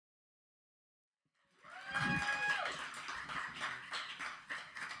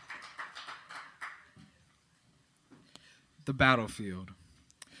The battlefield.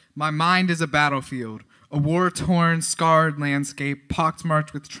 My mind is a battlefield, a war-torn, scarred landscape,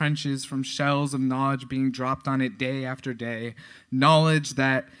 pockmarked with trenches from shells of knowledge being dropped on it day after day. Knowledge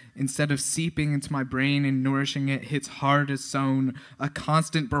that, instead of seeping into my brain and nourishing it, hits hard as sown, a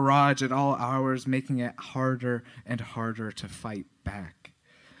constant barrage at all hours, making it harder and harder to fight back.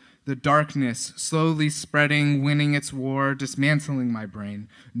 The darkness, slowly spreading, winning its war, dismantling my brain,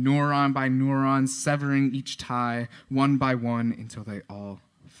 neuron by neuron, severing each tie, one by one, until they all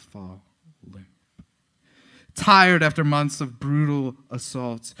fall limp. Tired after months of brutal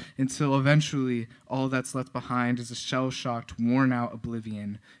assault, until eventually all that's left behind is a shell-shocked, worn-out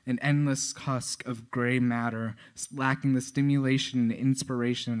oblivion, an endless husk of gray matter, lacking the stimulation and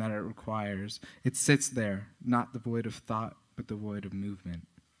inspiration that it requires. It sits there, not devoid of thought, but devoid of movement.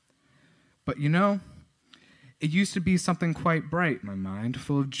 But you know, it used to be something quite bright, my mind,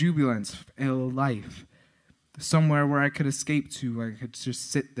 full of jubilance and life. Somewhere where I could escape to, I could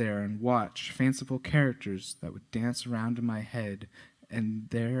just sit there and watch fanciful characters that would dance around in my head, and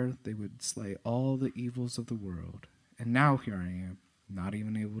there they would slay all the evils of the world. And now here I am, not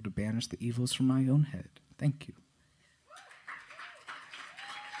even able to banish the evils from my own head. Thank you.